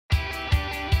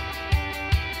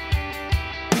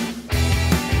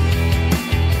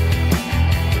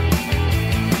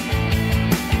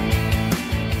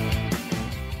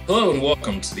Hello and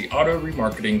welcome to the Auto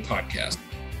Remarketing Podcast.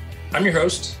 I'm your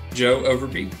host, Joe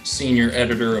Overby, Senior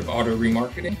Editor of Auto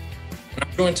Remarketing. And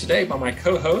I'm joined today by my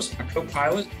co-host, my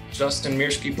co-pilot, Justine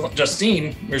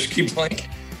Mirsky-Blank,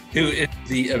 who is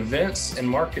the Events and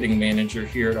Marketing Manager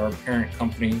here at our parent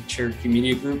company, Cherokee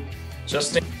Media Group.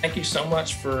 Justine, thank you so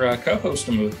much for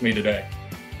co-hosting with me today.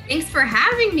 Thanks for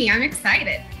having me. I'm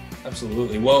excited.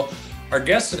 Absolutely. Well, our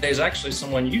guest today is actually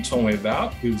someone you told me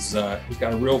about who's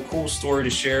got a real cool story to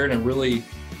share and a really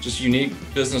just unique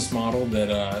business model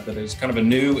that is kind of a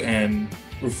new and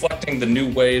reflecting the new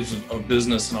waves of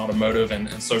business and automotive and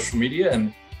social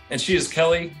media. And she is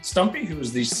Kelly Stumpy, who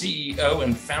is the CEO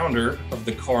and founder of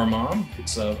The Car Mom.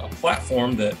 It's a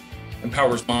platform that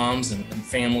empowers moms and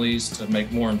families to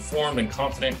make more informed and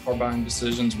confident car buying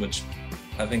decisions, which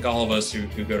I think all of us who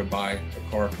go to buy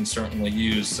a car can certainly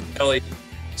use. So Kelly,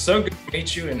 so good to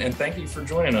meet you, and thank you for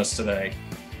joining us today.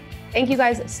 Thank you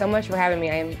guys so much for having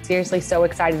me. I am seriously so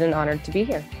excited and honored to be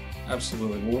here.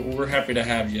 Absolutely. We're happy to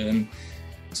have you. And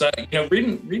so,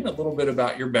 reading a little bit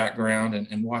about your background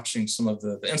and watching some of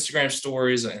the Instagram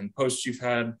stories and posts you've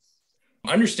had,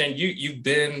 I understand you've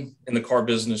been in the car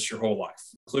business your whole life,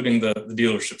 including the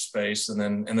dealership space. And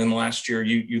then last year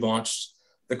you launched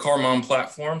the Car Mom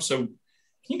platform. So can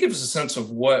you give us a sense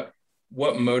of what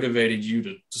motivated you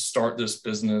to start this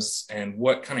business, and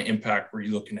what kind of impact were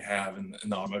you looking to have in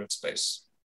the automotive space?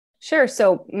 Sure.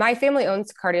 So my family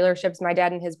owns car dealerships. My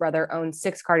dad and his brother own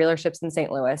 6 car dealerships in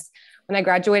St. Louis. When I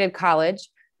graduated college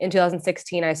in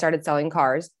 2016, I started selling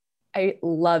cars. I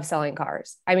love selling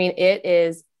cars. I mean, it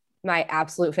is my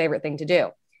absolute favorite thing to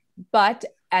do. But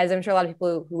as I'm sure a lot of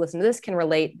people who listen to this can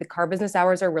relate, the car business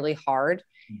hours are really hard.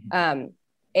 Mm-hmm.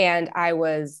 And I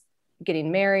was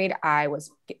getting married. I was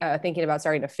thinking about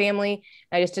starting a family.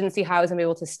 I just didn't see how I was gonna be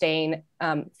able to sustain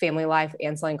family life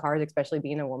and selling cars, especially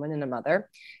being a woman and a mother.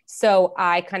 So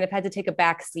I kind of had to take a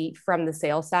back seat from the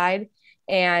sales side.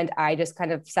 And I just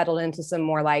kind of settled into some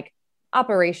more like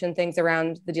operation things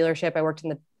around the dealership. I worked in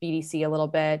the BDC a little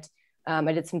bit. I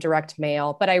did some direct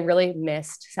mail, but I really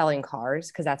missed selling cars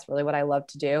because that's really what I love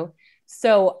to do.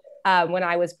 So when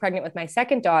I was pregnant with my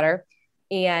second daughter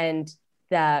and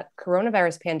the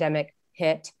coronavirus pandemic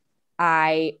hit,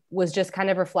 I was just kind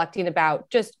of reflecting about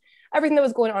just everything that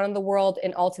was going on in the world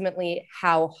and ultimately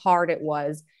how hard it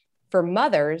was for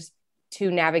mothers to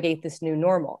navigate this new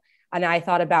normal. And I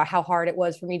thought about how hard it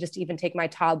was for me just to even take my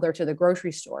toddler to the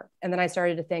grocery store. And then I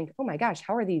started to think, oh my gosh,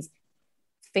 how are these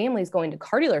families going to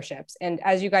car dealerships? And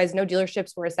as you guys know,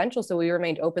 dealerships were essential, so we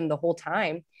remained open the whole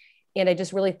time. And I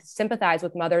just really sympathize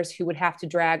with mothers who would have to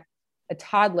drag a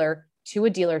toddler to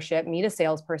a dealership, meet a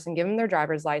salesperson, give them their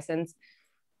driver's license,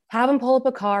 have them pull up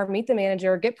a car, meet the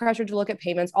manager, get pressured to look at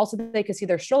payments. Also, they could see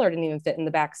their stroller didn't even fit in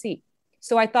the back seat.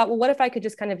 So I thought, well, what if I could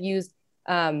just kind of use,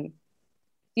 my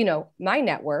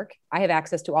network? I have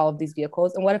access to all of these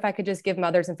vehicles. And what if I could just give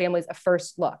mothers and families a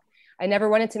first look? I never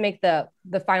wanted to make the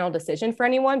final decision for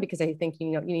anyone because I think,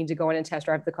 you need to go in and test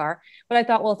drive the car. But I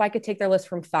thought, well, if I could take their list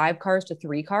from 5 cars to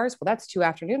 3 cars, well, that's 2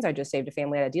 afternoons I just saved a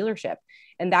family at a dealership.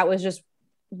 And that was just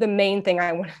the main thing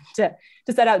I wanted to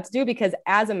set out to do, because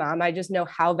as a mom, I just know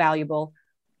how valuable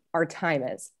our time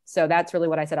is. So that's really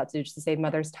what I set out to do, just to save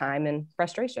mothers time and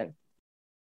frustration.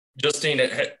 Justine,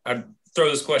 I throw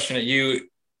this question at you.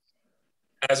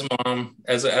 As a mom,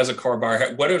 as a car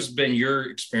buyer, what has been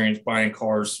your experience buying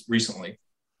cars recently?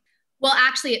 Well,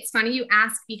 actually, it's funny you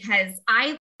ask, because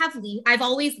I've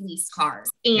always leased cars.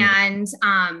 And,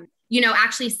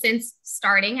 actually since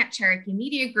starting at Cherokee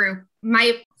Media Group,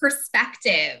 my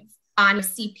perspective on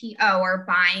CPO or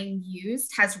buying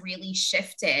used has really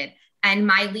shifted. And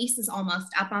my lease is almost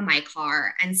up on my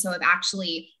car. And so I've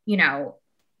actually,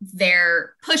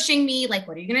 they're pushing me like,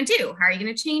 what are you going to do? How are you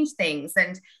going to change things?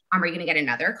 And are you going to get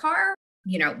another car?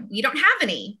 We don't have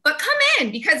any, but come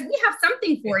in because we have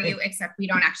something for you, except we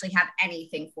don't actually have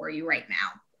anything for you right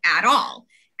now at all.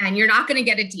 And you're not going to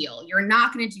get a deal. You're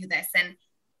not going to do this. And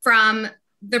from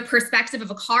the perspective of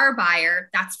a car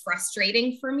buyer, that's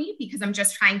frustrating for me because I'm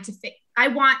just trying to I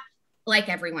want, like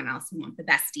everyone else, we want the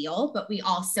best deal, but we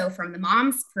also, from the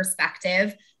mom's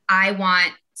perspective, I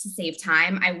want to save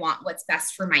time. I want what's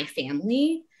best for my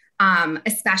family,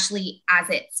 especially as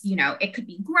it's, it could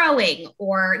be growing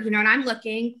or, and I'm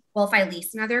looking, well, if I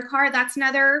lease another car, that's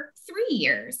another 3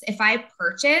 years. If I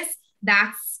purchase,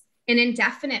 that's an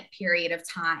indefinite period of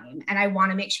time. And I want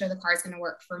to make sure the car is going to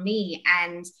work for me.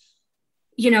 And,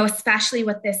 especially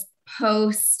with this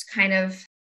post kind of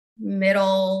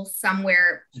middle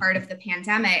somewhere part of the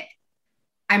pandemic,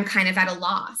 I'm kind of at a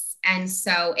loss. And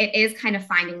so it is kind of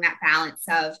finding that balance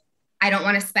of, I don't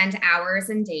want to spend hours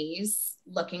and days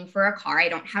looking for a car. I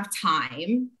don't have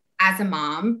time. as a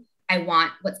mom, I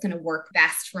want what's going to work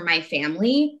best for my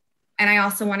family. And I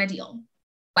also want a deal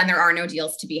when there are no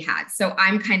deals to be had. So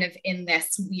I'm kind of in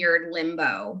this weird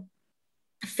limbo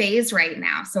phase right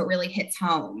now. So it really hits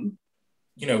home.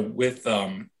 You know, with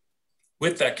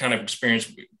that kind of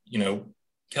experience, you know,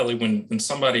 Kelly, when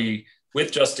somebody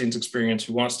with Justine's experience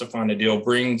who wants to find a deal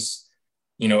brings,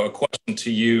 you know, a question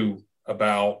to you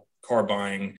about car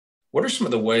buying, what are some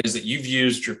of the ways that you've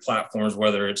used your platforms,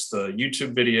 whether it's the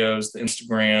YouTube videos, the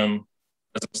Instagram,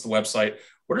 the website?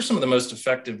 What are some of the most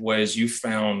effective ways you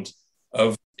found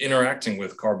of interacting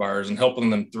with car buyers and helping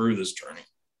them through this journey?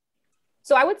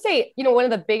 So I would say, you know, one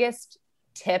of the biggest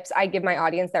tips I give my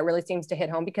audience that really seems to hit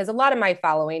home, because a lot of my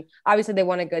following, obviously they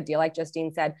want a good deal, like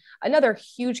Justine said. Another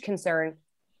huge concern,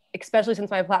 especially since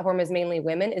my platform is mainly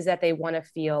women, is that they want to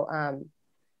feel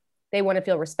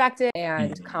respected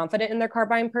and confident in their car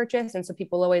buying purchase. And so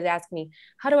people always ask me,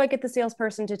 how do I get the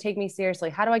salesperson to take me seriously?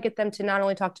 How do I get them to not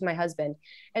only talk to my husband?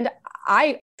 And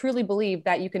I truly believe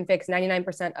that you can fix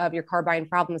 99% of your car buying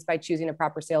problems by choosing a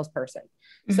proper salesperson.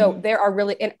 Mm-hmm. So there are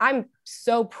really, and I'm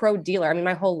so pro dealer. I mean,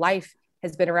 my whole life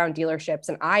has been around dealerships,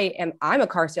 and I'm a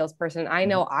car salesperson. I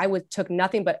know took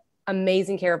nothing but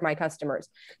amazing care of my customers.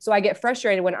 So I get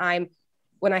frustrated when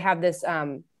I have this,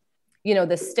 you know,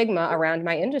 the stigma around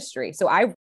my industry. So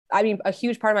I mean, a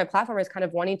huge part of my platform is kind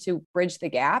of wanting to bridge the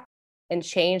gap and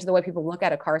change the way people look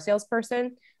at a car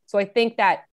salesperson. So I think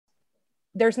that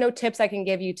there's no tips I can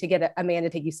give you to get a man to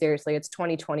take you seriously. It's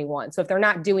 2021. So if they're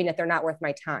not doing it, they're not worth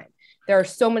my time. There are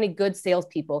so many good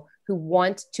salespeople who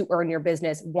want to earn your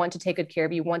business, want to take good care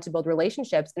of you, want to build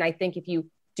relationships. And I think if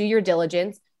you do your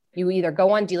diligence, you either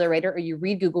go on DealerRater or you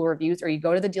read Google reviews or you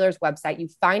go to the dealer's website, you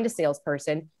find a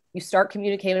salesperson, you start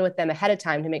communicating with them ahead of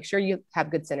time to make sure you have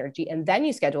good synergy, and then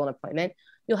you schedule an appointment,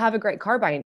 you'll have a great car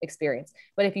buying experience.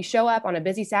 But if you show up on a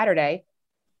busy Saturday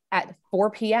at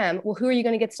 4 p.m., well, who are you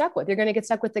going to get stuck with? You're going to get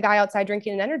stuck with the guy outside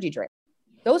drinking an energy drink.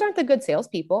 Those aren't the good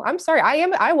salespepeople. I'm sorry. I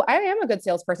am a good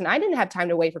salesperson. I didn't have time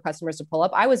to wait for customers to pull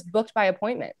up. I was booked by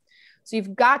appointment. So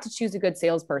you've got to choose a good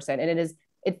salesperson. And it's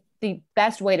the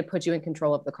best way to put you in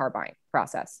control of the car buying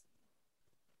process.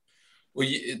 Well,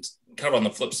 it's kind of on the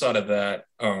flip side of that.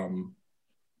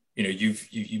 You know,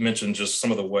 you mentioned just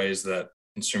some of the ways that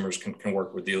consumers can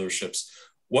work with dealerships.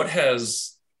 What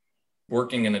has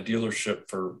working in a dealership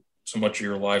for so much of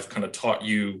your life kind of taught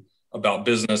you about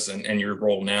business and your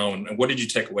role now? And what did you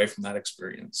take away from that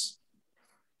experience?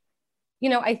 You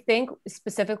know, I think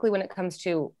specifically when it comes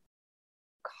to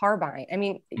car buying, I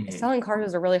mean, selling cars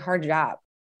is a really hard job.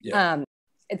 Yeah.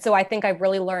 And so I think I've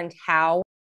really learned how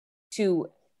to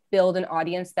build an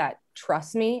audience that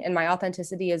trusts me, and my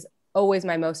authenticity is always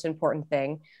my most important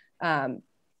thing.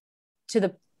 To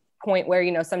the point where,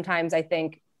 you know, sometimes I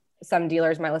think some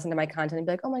dealers might listen to my content and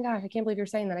be like, oh my gosh, I can't believe you're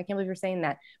saying that. I can't believe you're saying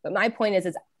that. But my point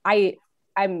is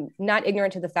I'm not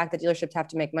ignorant to the fact that dealerships have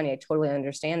to make money. I totally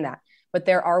understand that. But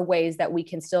there are ways that we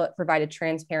can still provide a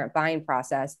transparent buying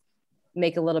process,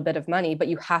 make a little bit of money, but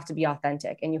you have to be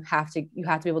authentic, and you have to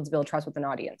be able to build trust with an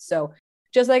audience. So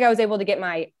just like I was able to get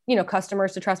my, you know,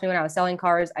 customers to trust me when I was selling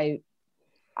cars,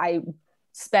 I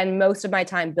spend most of my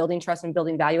time building trust and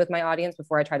building value with my audience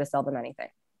before I try to sell them anything.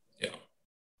 Yeah.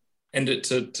 And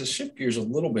to shift gears a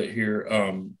little bit here,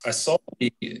 I saw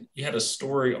you had a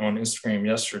story on Instagram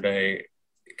yesterday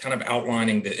kind of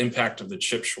outlining the impact of the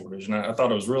chip shortage. And I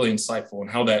thought it was really insightful and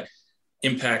how that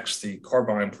impacts the car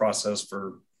buying process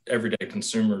for everyday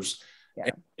consumers. Yeah.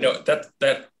 And, you know,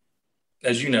 that,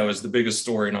 as you know, is the biggest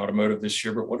story in automotive this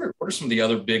year. But what are some of the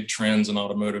other big trends in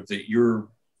automotive that you're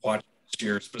watching this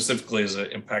year, specifically as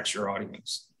it impacts your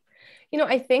audience? You know,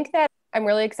 I think that I'm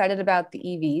really excited about the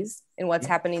EVs and what's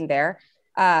happening there.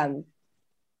 You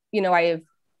know, I'm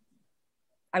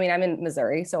in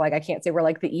Missouri, so like, I can't say we're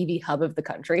like the EV hub of the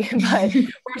country, but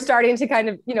we're starting to kind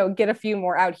of, you know, get a few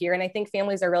more out here. And I think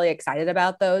families are really excited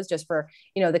about those, just for,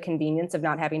 you know, the convenience of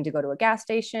not having to go to a gas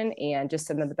station and just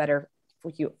some of the better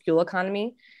fuel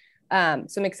economy. So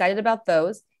I'm excited about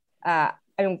those.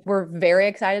 We're very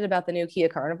excited about the new Kia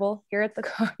Carnival here at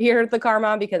the Car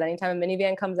Mom, because anytime a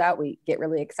minivan comes out, we get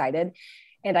really excited.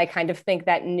 And I kind of think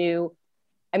that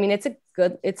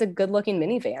it's a good looking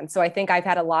minivan. So I think I've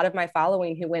had a lot of my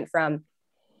following who went from,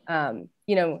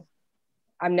 you know,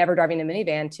 I'm never driving a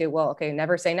minivan to, well, okay,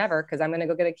 never say never, because I'm going to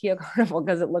go get a Kia Carnival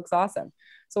because it looks awesome.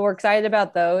 So we're excited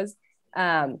about those.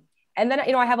 And then,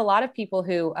 you know, I have a lot of people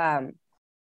who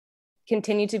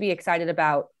continue to be excited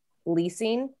about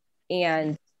leasing.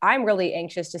 And I'm really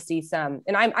anxious to see some,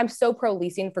 and I'm so pro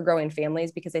leasing for growing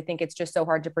families, because I think it's just so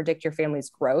hard to predict your family's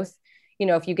growth. You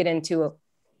know, if you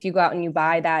go out and you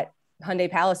buy that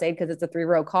Hyundai Palisade because it's a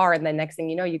 3-row car, and then next thing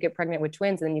you know, you get pregnant with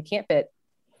twins, and then you can't fit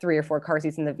 3 or 4 car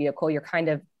seats in the vehicle, you're kind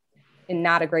of in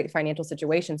not a great financial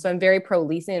situation. So I'm very pro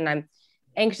leasing, and I'm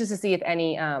anxious to see if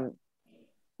any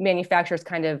manufacturers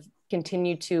kind of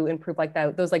continue to improve like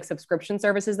that, those like subscription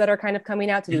services that are kind of coming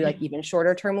out to do like even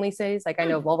shorter term leases. Like I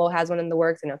know Volvo has one in the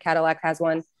works. I know Cadillac has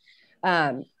one.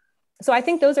 So I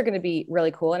think those are going to be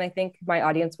really cool. And I think my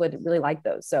audience would really like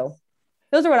those. So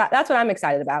those are that's what I'm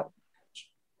excited about.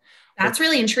 That's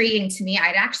really intriguing to me.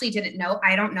 I actually didn't know.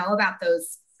 I don't know about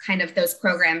those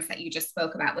programs that you just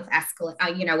spoke about with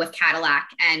with Cadillac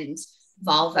and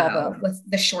Volvo with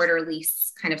the shorter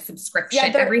lease kind of subscription.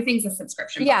 Yeah, everything's a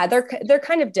subscription. Yeah, they're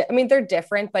kind of, they're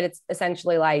different, but it's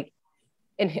essentially like,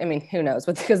 who knows?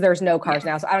 Because there's no cars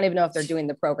now, so I don't even know if they're doing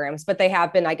the programs, but they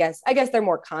have been. I guess they're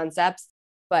more concepts,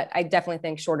 but I definitely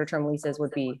think shorter term leases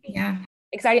would be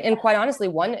exciting. And quite honestly,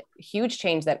 one huge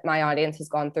change that my audience has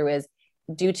gone through is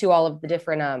due to all of the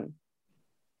different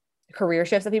career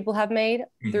shifts that people have made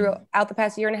throughout the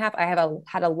past year and a half. I have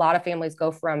had a lot of families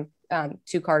go from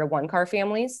 2-car to 1-car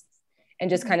families, and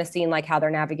just kind of seeing like how they're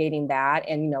navigating that,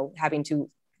 and, having to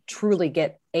truly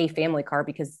get a family car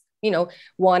because,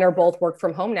 one or both work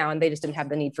from home now and they just didn't have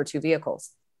the need for 2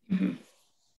 vehicles. Mm-hmm.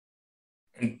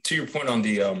 And to your point on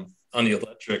the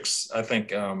electrics, I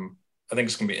think it's going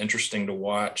to be interesting to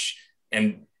watch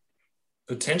and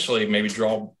potentially maybe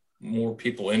draw more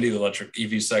people into the electric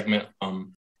EV segment.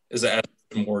 Is that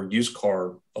more used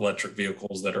car electric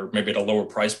vehicles that are maybe at a lower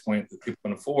price point that people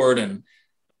can afford. And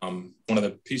one of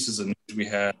the pieces of news we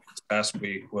had this past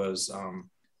week was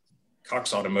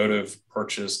Cox Automotive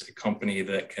purchased a company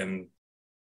that can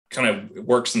kind of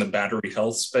works in the battery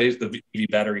health space, the EV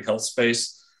battery health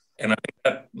space. And I think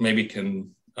that maybe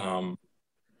can kind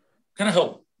of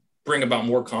help bring about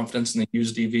more confidence in the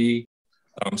used EV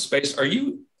space. Are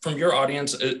you, from your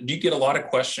audience, do you get a lot of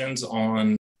questions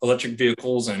on electric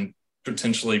vehicles and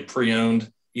potentially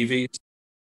pre-owned EVs?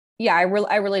 Yeah, I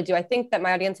really do. I think that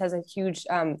my audience has a huge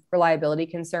reliability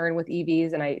concern with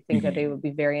EVs, and I think that they would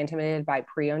be very intimidated by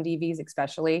pre-owned EVs,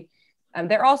 especially.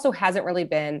 There also hasn't really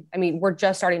been, we're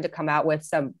just starting to come out with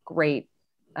some great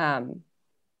SUV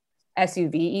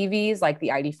EVs, like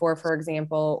the ID.4, for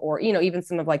example, or, even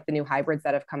some of like the new hybrids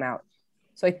that have come out.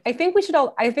 So I think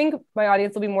I think my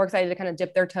audience will be more excited to kind of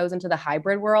dip their toes into the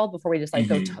hybrid world before we just like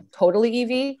go totally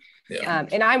EV. Yeah.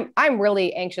 And I'm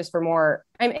really anxious for more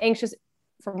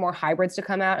hybrids to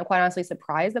come out, and quite honestly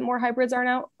surprised that more hybrids aren't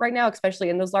out right now, especially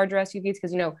in those larger SUVs,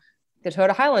 because, the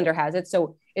Toyota Highlander has it.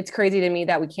 So it's crazy to me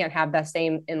that we can't have that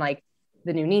same in like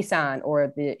the new Nissan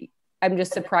I'm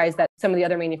just surprised that some of the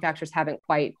other manufacturers haven't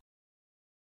quite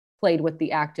played with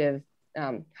the active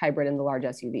hybrid in the large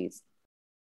SUVs.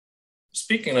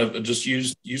 Speaking of just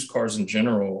used cars in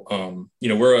general,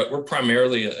 we're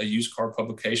primarily a used car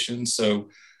publication. So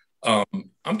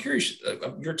I'm curious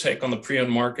your take on the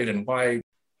pre-owned market and why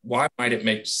might it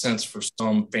make sense for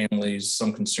some families,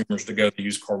 some consumers to go the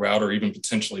used car route or even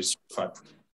potentially certified?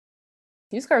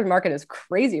 Used car market is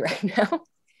crazy right now.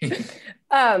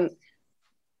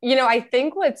 I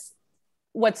think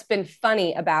what's been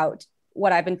funny about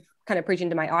what I've been kind of preaching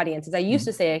to my audience is I used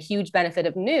to say a huge benefit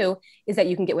of new is that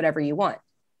you can get whatever you want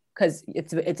because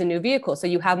it's a new vehicle. So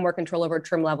you have more control over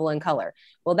trim level and color.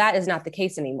 Well, that is not the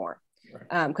case anymore.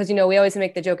 Because, we always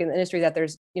make the joke in the industry that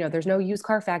there's no used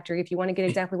car factory. If you want to get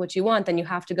exactly what you want, then you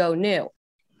have to go new.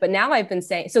 But now I've been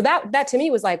saying, so that to me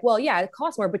was like, well, yeah, it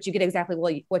costs more, but you get exactly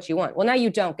what you want. Well, now you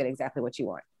don't get exactly what you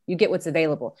want. You get what's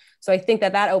available. So I think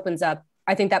that opens up,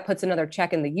 I think that puts another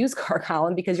check in the used car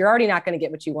column because you're already not going to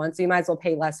get what you want. So you might as well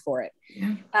pay less for it.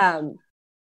 Yeah.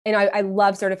 And I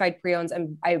love certified pre-owns.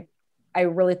 And I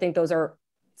really think those are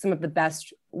some of the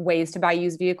best ways to buy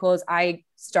used vehicles. I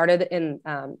started in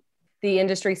the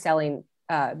industry selling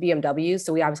BMWs.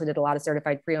 So we obviously did a lot of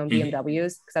certified pre-owned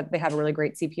BMWs because they have a really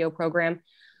great CPO program.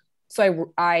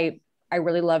 So I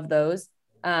really love those.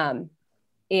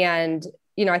 And,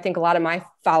 I think a lot of my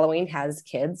following has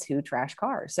kids who trash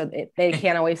cars. So they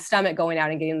can't always stomach going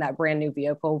out and getting that brand new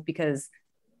vehicle because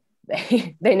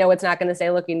they know it's not going to stay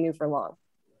looking new for long.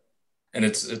 And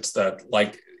it's that,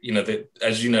 like, that,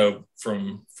 as you know,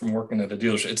 from working at a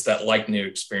dealership, it's that like new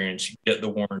experience. You get the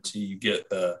warranty, you get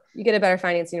a better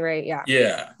financing rate. Yeah.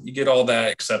 Yeah. You get all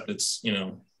that, except it's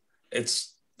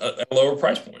a lower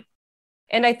price point.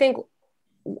 And I think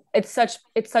it's such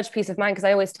peace of mind because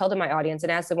I always tell to my audience,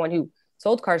 and as someone who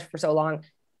sold cars for so long,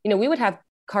 we would have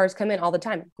cars come in all the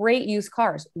time, great used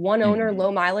cars, one owner,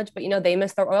 low mileage, but they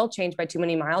missed their oil change by too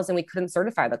many miles and we couldn't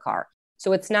certify the car.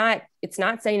 So it's not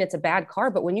saying it's a bad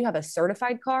car, but when you have a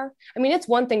certified car, it's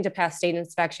one thing to pass state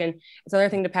inspection. It's another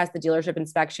thing to pass the dealership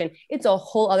inspection. It's a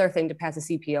whole other thing to pass a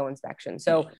CPO inspection.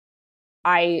 So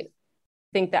I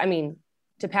think that,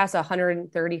 to pass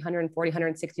 130, 140,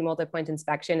 160 multi-point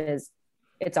inspection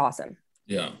it's awesome.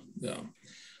 Yeah. Yeah.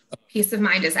 Peace of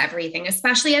mind is everything,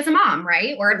 especially as a mom,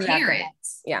 right? Or a parent.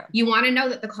 Yeah. You want to know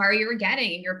that the car you're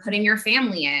getting and you're putting your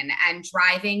family in and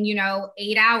driving,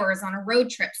 8 hours on a road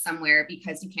trip somewhere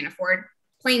because you can't afford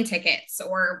plane tickets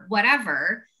or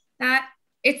whatever, that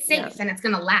it's safe and it's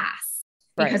going to last,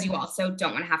 because you also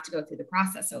don't want to have to go through the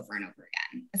process over and over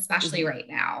again, especially right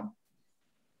now.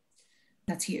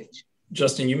 That's huge.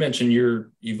 Justin, you mentioned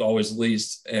you've always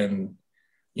leased, and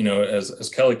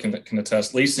as Kelly can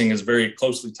attest, leasing is very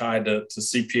closely tied to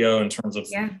CPO in terms of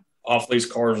off-lease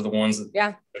cars are the ones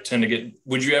that tend to get.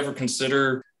 Would you ever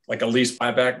consider like a lease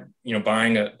buyback?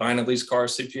 Buying a lease car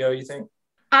CPO? You think?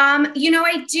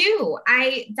 I do.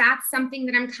 That's something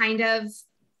that I'm kind of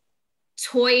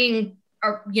toying,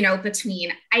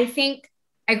 between. I think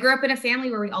I grew up in a family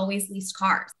where we always leased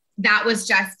cars. That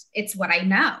was it's what I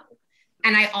know,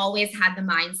 and I always had the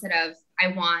mindset of I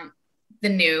want the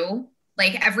new.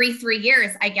 Like every 3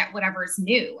 years, I get whatever's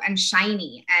new and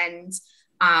shiny. And,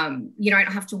 I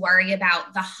don't have to worry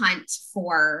about the hunt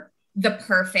for the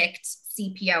perfect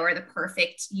CPO or the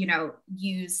perfect,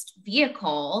 used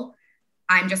vehicle.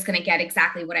 I'm just going to get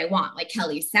exactly what I want. Like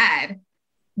Kelly said,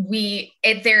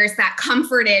 there's that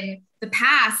comfort in the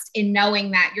past in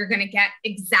knowing that you're going to get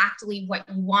exactly what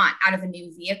you want out of a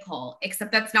new vehicle,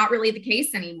 except that's not really the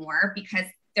case anymore because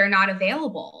they're not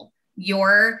available.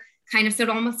 So it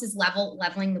almost is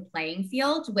leveling the playing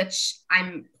field, which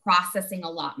I'm processing a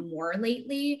lot more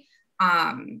lately.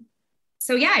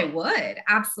 So yeah, I would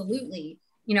absolutely,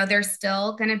 there's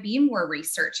still going to be more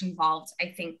research involved. I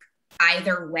think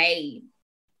either way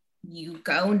you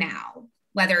go now,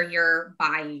 whether you're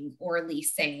buying or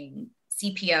leasing,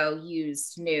 CPO,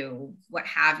 used, new, what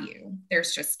have you,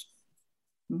 there's just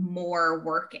more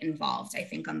work involved, I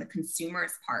think, on the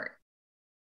consumer's part.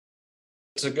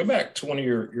 To go back to one of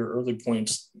your early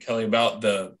points, Kelly, about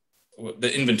the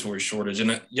inventory shortage.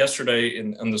 And yesterday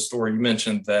in the story, you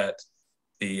mentioned that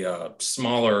the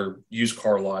smaller used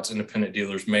car lots, independent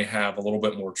dealers may have a little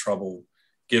bit more trouble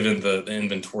given the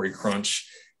inventory crunch.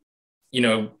 I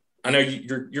know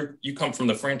you come from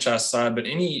the franchise side, but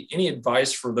any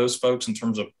advice for those folks in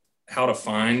terms of how to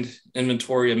find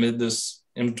inventory amid this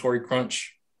inventory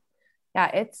crunch? Yeah,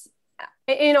 it's,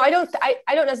 I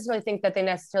don't necessarily think that they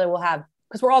necessarily will have,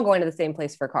 because we're all going to the same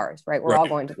place for cars, right? We're all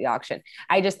going to the auction.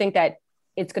 I just think that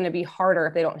it's going to be harder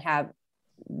if they don't have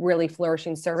really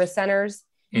flourishing service centers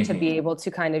to be able to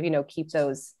kind of, keep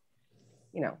those,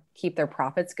 keep their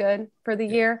profits good for the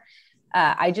year.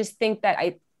 I just think that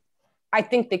I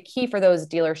think the key for those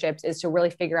dealerships is to really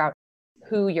figure out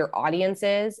who your audience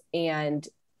is and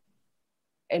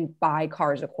buy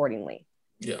cars accordingly.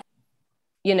 Yeah.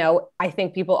 I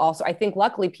think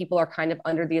luckily people are kind of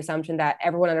under the assumption that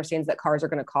everyone understands that cars are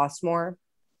going to cost more.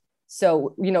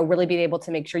 So, really being able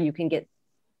to make sure you can get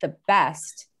the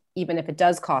best, even if it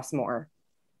does cost more.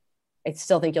 I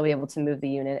still think you'll be able to move the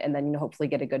unit and then, hopefully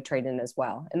get a good trade in as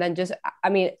well. And then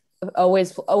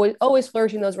always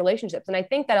flourishing those relationships. And I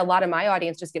think that a lot of my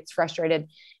audience just gets frustrated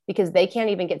because they can't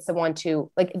even get someone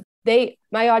to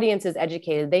my audience is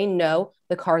educated. They know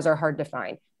the cars are hard to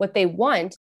find. What they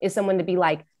want is someone to be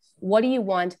like, what do you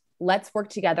want? Let's work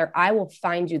together. I will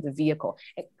find you the vehicle.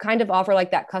 And kind of offer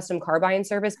like that custom car buying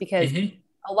service, because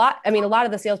a lot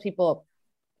of the salespeople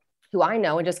who I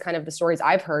know and just kind of the stories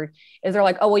I've heard is they're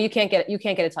like, oh, well, you can't get a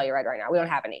Telluride right now. We don't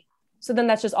have any. So then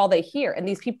that's just all they hear. And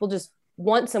these people just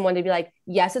want someone to be like,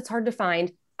 yes, it's hard to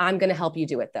find. I'm going to help you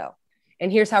do it though.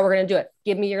 And here's how we're going to do it.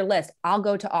 Give me your list. I'll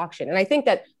go to auction. And I think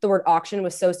that the word auction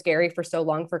was so scary for so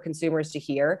long for consumers to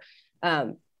hear.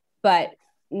 But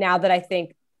now that I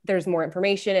think there's more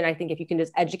information, and I think if you can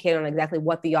just educate on exactly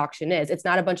what the auction is, it's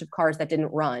not a bunch of cars that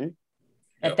didn't run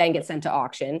that then get sent to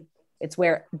auction. It's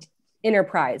where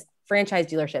enterprise, franchise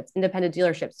dealerships, independent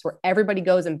dealerships, where everybody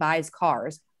goes and buys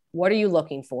cars. What are you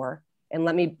looking for? And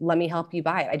let me help you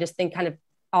buy it. I just think kind of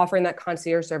offering that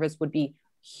concierge service would be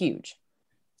huge.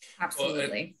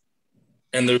 Absolutely.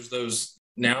 Well, and there's those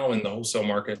now in the wholesale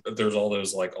market, but there's all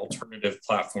those like alternative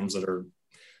platforms that are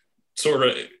sort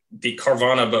of the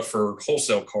Carvana, but for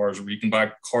wholesale cars, where you can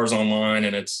buy cars online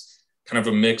and it's kind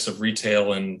of a mix of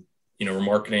retail and,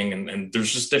 remarketing. And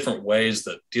there's just different ways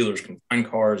that dealers can find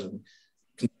cars and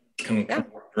can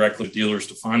work directly with dealers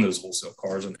to find those wholesale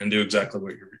cars and do exactly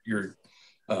what you're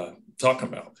talking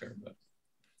about there.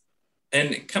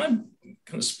 And kind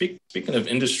of speaking of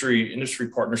industry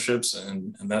partnerships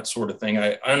and that sort of thing,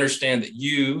 I understand that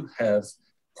you have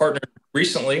partnered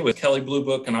recently with Kelly Blue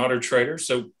Book and Auto Trader.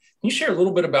 So can you share a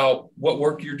little bit about what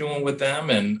work you're doing with them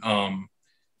and kind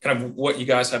of what you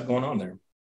guys have going on there?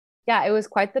 Yeah, it was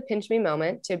quite the pinch me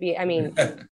moment to be, I mean,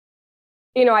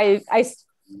 you know,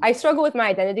 I struggle with my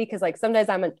identity because like sometimes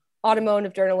I'm an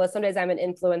automotive journalist, sometimes I'm an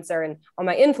influencer, and on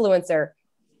my influencer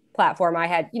platform, I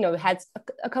had, you know, had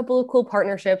a couple of cool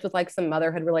partnerships with like some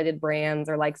motherhood related brands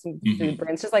or like some food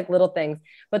brands, just like little things.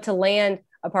 But to land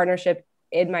a partnership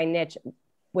in my niche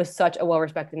with such a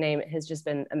well-respected name has just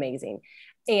been amazing.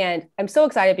 And I'm so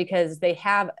excited because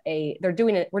we're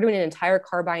doing an entire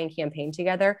car buying campaign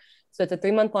together. So it's a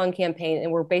 3-month long campaign,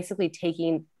 and we're basically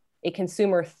taking a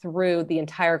consumer through the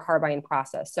entire car buying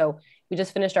process. So we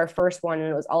just finished our first one, and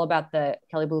it was all about the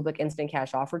Kelley Blue Book Instant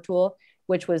Cash Offer tool,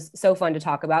 which was so fun to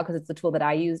talk about because it's the tool that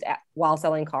I used while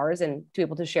selling cars, and to be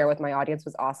able to share with my audience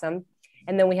was awesome.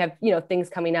 And then we have, you know, things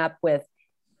coming up with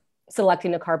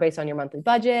selecting a car based on your monthly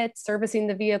budget, servicing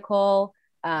the vehicle,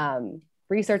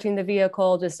 researching the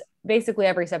vehicle, just basically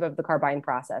every step of the car buying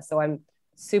process. So I'm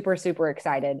super, super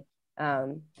excited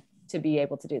to be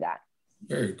able to do that.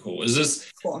 Very cool. Is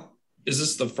this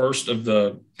the first of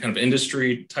the kind of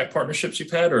industry type partnerships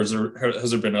you've had, or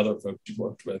has there been other folks you've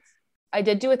worked with? I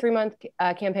did do a 3-month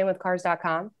campaign with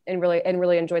cars.com and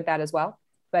really enjoyed that as well.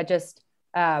 But just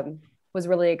was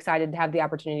really excited to have the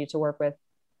opportunity to work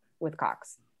with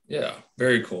Cox. Yeah,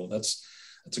 very cool. That's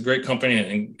a great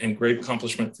company and great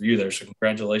accomplishment for you there. So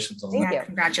congratulations on that. Thank you.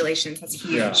 Congratulations. That's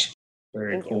huge. Yeah,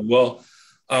 very cool. You.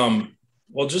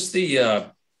 Well, just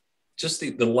the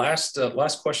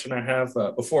last question I have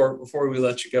before we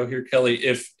let you go here, Kelley,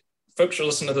 if folks are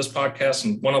listening to this podcast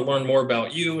and want to learn more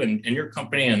about you and your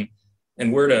company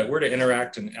and where to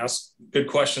interact and ask good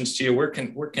questions to you, where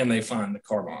can they find the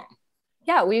Car Mom?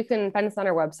 Yeah, well, you can find us on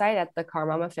our website at the Car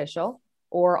Mom Official,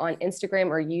 or on Instagram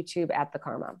or YouTube at the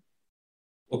Car Mom.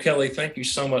 Well, Kelley, thank you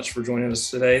so much for joining us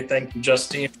today. Thank you,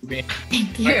 Justine, for being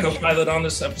my co-pilot on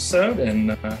this episode,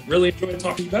 and really enjoyed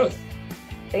talking to you both.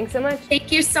 Thanks so much.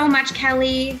 Thank you so much,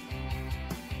 Kelley.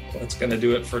 That's going to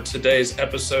do it for today's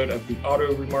episode of the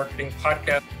Auto Remarketing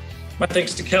Podcast. My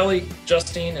thanks to Kelley,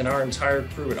 Justine, and our entire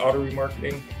crew at Auto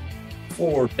Remarketing.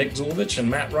 For Nick Zulovich and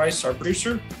Matt Rice, our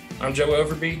producer, I'm Joe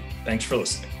Overby. Thanks for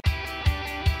listening.